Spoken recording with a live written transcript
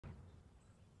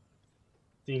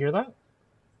Do you hear that?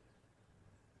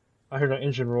 I heard an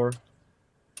engine roar.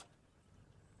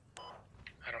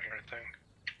 I don't hear anything.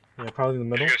 Yeah, probably the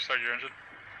middle. Did you guys start your engine?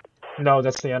 No,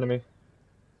 that's the enemy.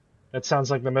 That sounds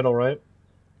like the middle, right?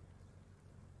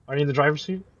 Are you in the driver's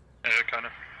seat? Yeah, kinda.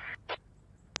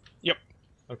 Yep.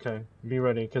 Okay, be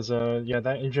ready, cause yeah,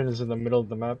 that engine is in the middle of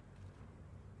the map.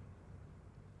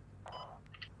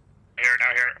 Here,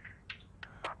 now here.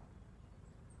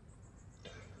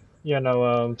 Yeah,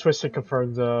 no, Twisted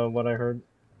confirmed what I heard.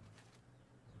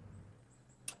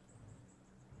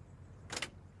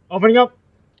 Opening up!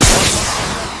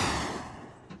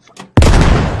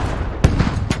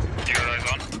 You got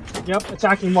eyes on? Yep,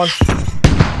 attacking one.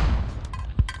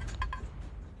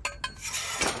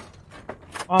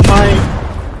 On my...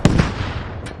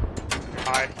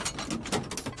 Hi.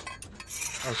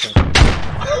 Okay.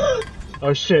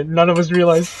 Oh shit, none of us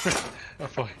realized. Oh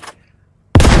boy.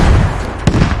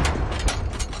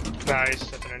 Nice,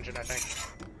 that's an engine, I think.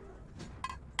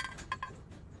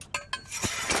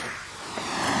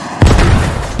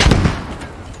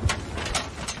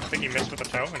 I think he missed with the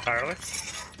tow entirely.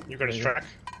 You got his track.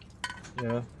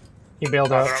 Yeah. He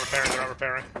bailed Oh, out. they're not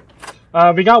repairing.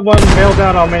 We got one bailed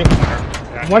out on me.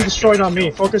 Yeah, One nice, destroyed nice on me.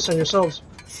 kill. Focus on yourselves.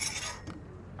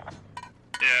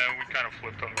 Yeah, we kind of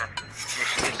flipped over.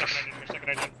 Second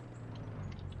engine.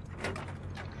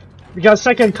 We got a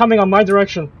second coming on my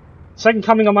direction. Second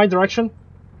coming on my direction.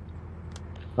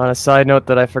 On a side note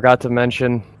that I forgot to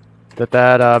mention, that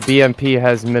BMP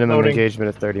has minimum Loading. engagement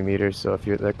of 30 meters, so if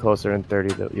they're closer than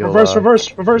 30, you'll Reverse,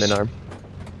 reverse, reverse. min-arm.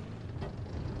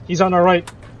 He's on our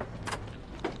right.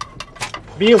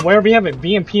 Be aware we have a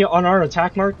BMP on our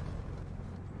attack mark.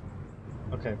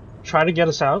 Okay, try to get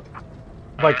us out.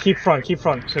 But keep front, As soon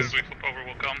cause as we flip over,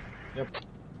 we'll come. yep.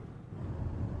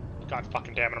 God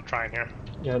fucking damn it, I'm trying here.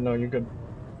 Yeah, no, you're good.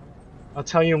 I'll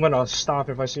tell you when I'll stop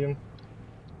if I see him.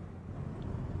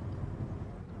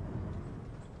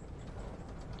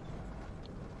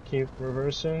 Keep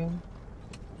reversing.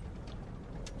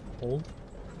 Hold,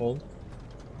 hold.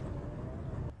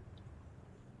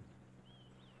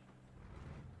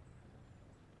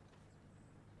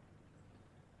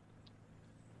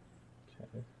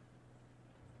 Okay.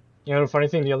 You know, the funny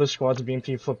thing, the other squad's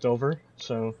BMP flipped over,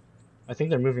 so I think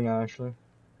they're moving now, actually.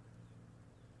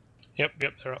 Yep,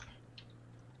 they're up.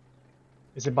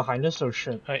 Is it behind us? Oh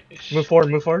shit. Right. Move forward,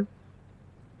 move forward.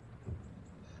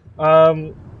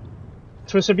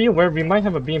 Twisted, be aware, we might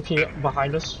have a BMP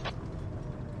behind us.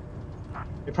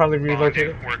 They probably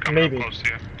relocated. We're coming Maybe. up close to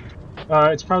you.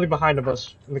 It's probably behind of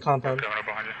us, in the compound. Coming up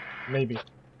behind you. Maybe.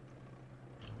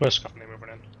 Where's company moving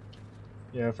in?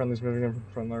 Yeah, friendly's moving in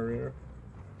from our rear.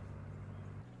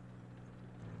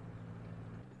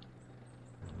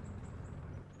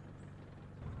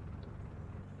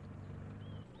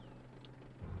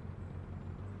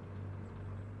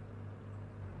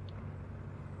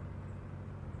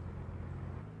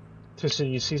 Twisted,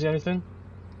 you see anything?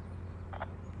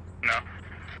 No.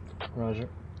 Roger.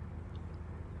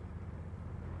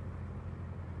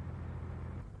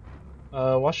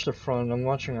 Watch the front. I'm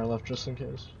watching our left just in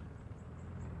case.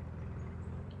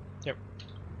 Yep.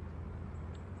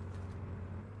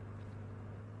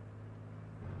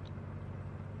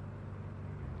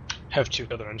 Have two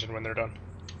other engine when they're done.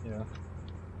 Yeah.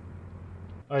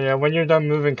 Oh yeah, when you're done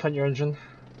moving, cut your engine.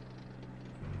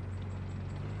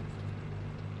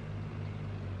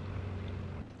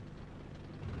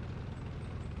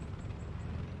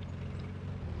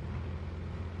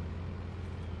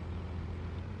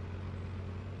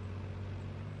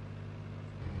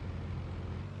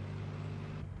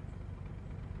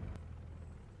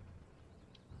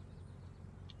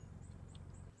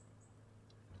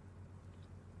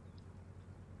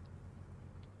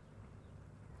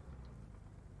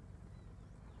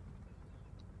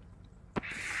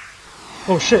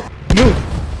 Oh shit, move!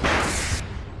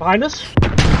 Behind us?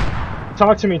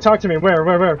 Talk to me, where?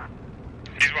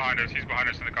 He's behind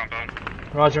us in the compound.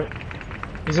 Roger.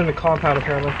 He's in the compound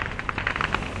apparently.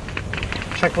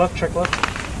 Check left. Right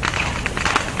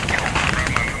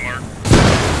on the mark.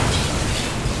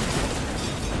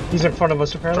 He's in front of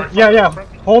us apparently. Front, Yeah. front.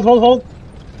 Hold.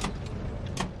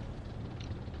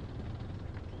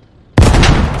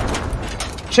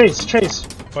 Chase.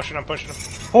 I'm pushing him.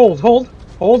 Hold.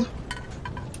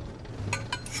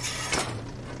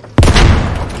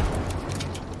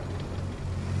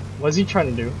 What's he trying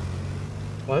to do?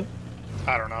 What?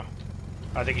 I don't know.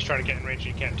 I think he's trying to get in range,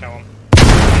 you can't tell him.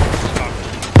 Stop.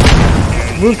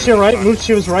 Yeah, Move to your right, move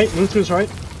to his right.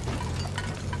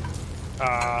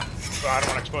 Well, I don't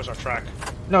want to expose our track.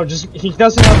 No, just, he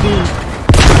doesn't have the...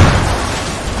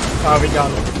 we got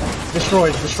him.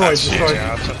 Destroyed.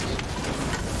 Yeah,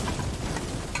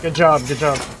 Good job, good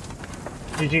job.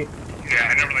 GG. Yeah,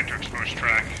 I never like to expose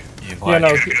track. You Yeah,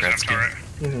 no, He doesn't have turret.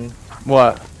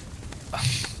 What?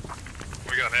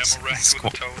 We got ammo rack with the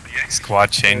toe of the X.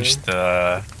 Squad changed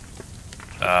the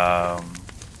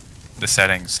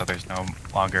settings so there's no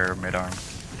longer mid-arm.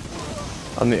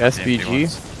 On the SBG?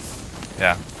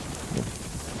 Yeah.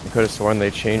 I could have sworn they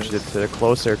changed it to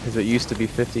closer because it used to be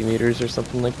 50 meters or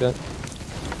something like that.